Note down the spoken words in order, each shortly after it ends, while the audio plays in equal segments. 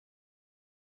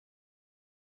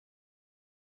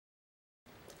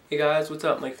Hey guys, what's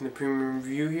up? Mike from the Premium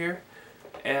Review here,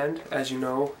 and as you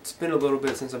know, it's been a little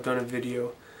bit since I've done a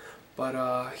video,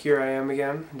 but here I am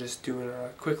again, just doing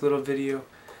a quick little video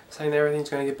saying that everything's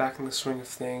going to get back in the swing of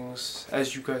things.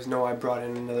 As you guys know, I brought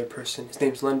in another person. His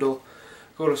name's Lendl.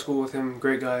 Go to school with him,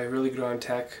 great guy, really good on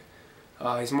tech.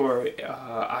 He's more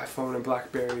iPhone and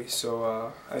BlackBerry,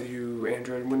 so I do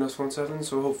Android and Windows Phone 7,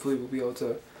 so hopefully we'll be able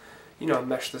to,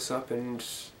 mesh this up, and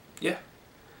yeah.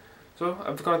 So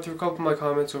I've gone through a couple of my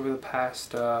comments over the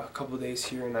past couple of days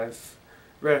here, and I've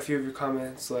read a few of your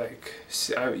comments like,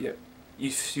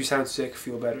 you sound sick,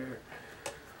 feel better.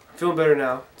 I'm feeling better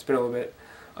now, it's been a little bit.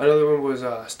 Another one was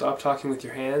stop talking with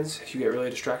your hands, you get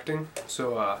really distracting.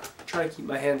 So try to keep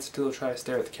my hands still, try to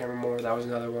stare at the camera more, that was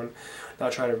another one.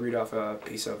 Not try to read off a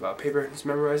piece of paper, just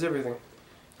memorize everything.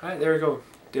 Alright, there we go,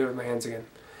 did it with my hands again.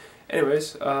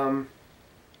 Anyways, so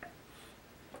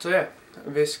yeah.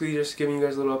 I'm basically just giving you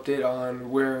guys a little update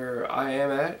on where I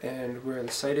am at and where the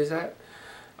site is at.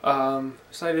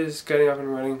 Site is getting up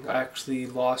and running. I actually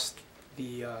lost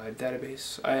the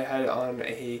database. I had it on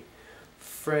a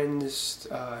friend's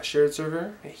shared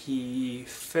server. He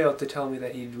failed to tell me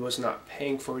that he was not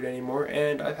paying for it anymore,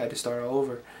 and I've had to start all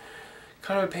over.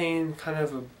 Kind of a pain, kind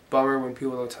of a bummer when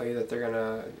people don't tell you that they're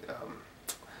gonna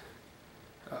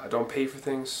don't pay for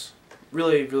things.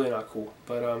 Really not cool.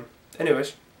 But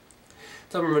anyways.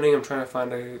 It's up and running. I'm trying to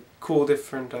find a cool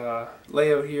different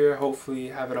layout here, hopefully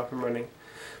have it up and running.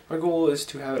 My goal is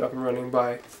to have it up and running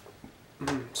by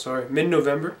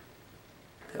mid-November.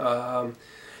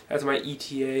 That's my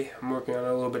ETA. I'm working on it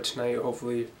a little bit tonight,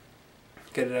 hopefully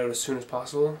get it out as soon as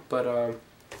possible. But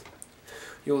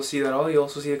you'll see that all. You'll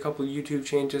also see a couple of YouTube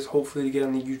changes, hopefully to get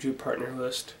on the YouTube partner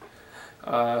list.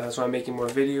 That's why I'm making more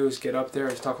videos, get up there.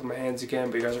 I just talk with my hands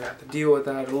again, but you guys are going to have to deal with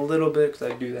that a little bit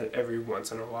because I do that every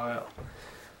once in a while.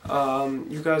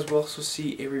 You guys will also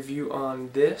see a review on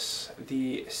this,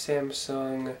 the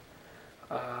Samsung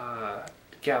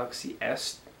Galaxy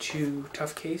S2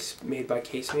 Tough Case made by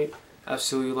Casemate.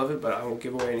 Absolutely love it, but I won't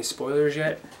give away any spoilers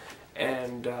yet.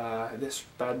 And this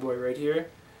bad boy right here,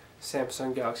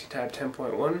 Samsung Galaxy Tab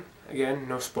 10.1. Again,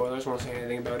 no spoilers, won't say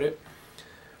anything about it.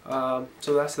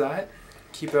 So that's that.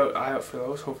 Keep an eye out for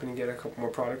those, hoping to get a couple more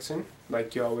products in.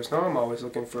 Like you always know, I'm always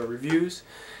looking for reviews,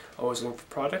 always looking for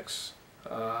products.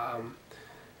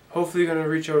 Hopefully going to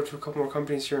reach out to a couple more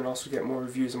companies here and also get more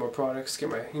reviews and more products, get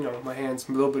my, my hands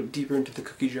a little bit deeper into the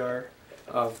cookie jar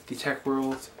of the tech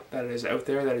world that is out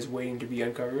there, that is waiting to be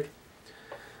uncovered.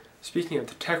 Speaking of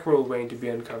the tech world waiting to be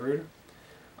uncovered,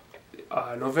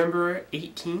 November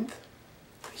 18th,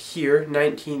 here,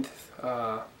 19th,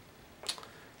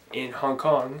 in Hong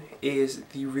Kong, is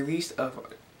the release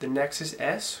of the Nexus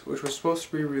S, which was supposed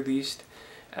to be released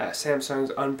at Samsung's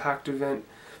Unpacked event,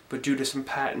 but due to some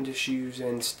patent issues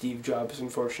and Steve Jobs'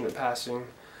 unfortunate passing,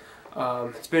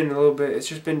 it's been a little bit, it's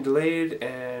just been delayed,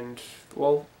 and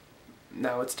well,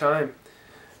 now it's time.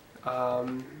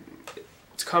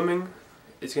 It's coming.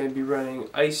 It's going to be running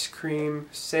ice cream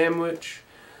sandwich.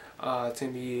 It's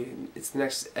the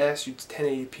Nexus S, it's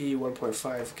 1080p,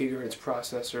 1.5 gigahertz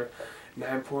processor,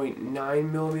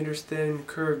 9.9 millimeters thin,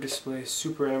 curved display,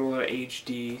 Super AMOLED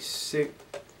HD,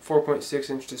 4.6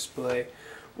 inch display,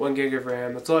 1 gig of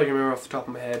RAM. That's all I can remember off the top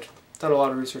of my head. Done a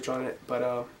lot of research on it, but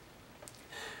I'm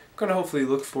gonna hopefully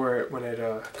look for it when it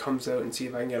comes out and see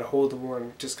if I can get a hold of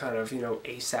one, just kind of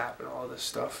ASAP and all this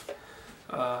stuff.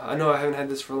 I know I haven't had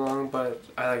this for long, but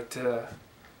I like to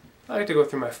go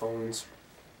through my phones.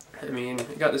 I mean,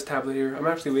 I got this tablet here. I'm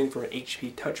actually waiting for an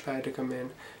HP touchpad to come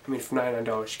in. I mean, for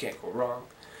 $99, you can't go wrong.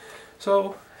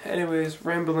 So, anyways,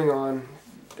 rambling on.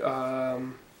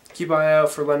 Keep an eye out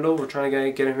for Lendl. We're trying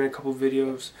to get him in a couple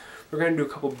videos. We're going to do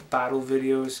a couple battle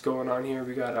videos going on here.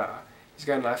 We got he's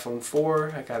got an iPhone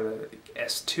 4. I got a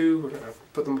S2. We're going to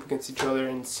put them up against each other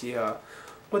and see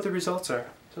what the results are.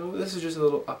 So this is just a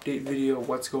little update video of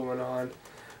what's going on.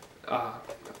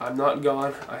 I'm not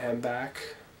gone. I am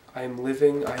back. I am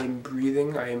living, I am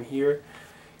breathing, I am here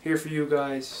for you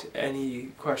guys.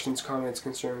 Any questions, comments,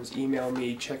 concerns, email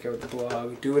me, check out the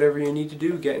blog, do whatever you need to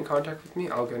do, get in contact with me,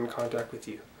 I'll get in contact with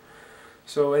you.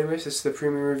 So anyways, this is the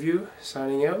Premium Review,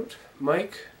 signing out.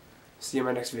 Mike, see you in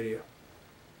my next video.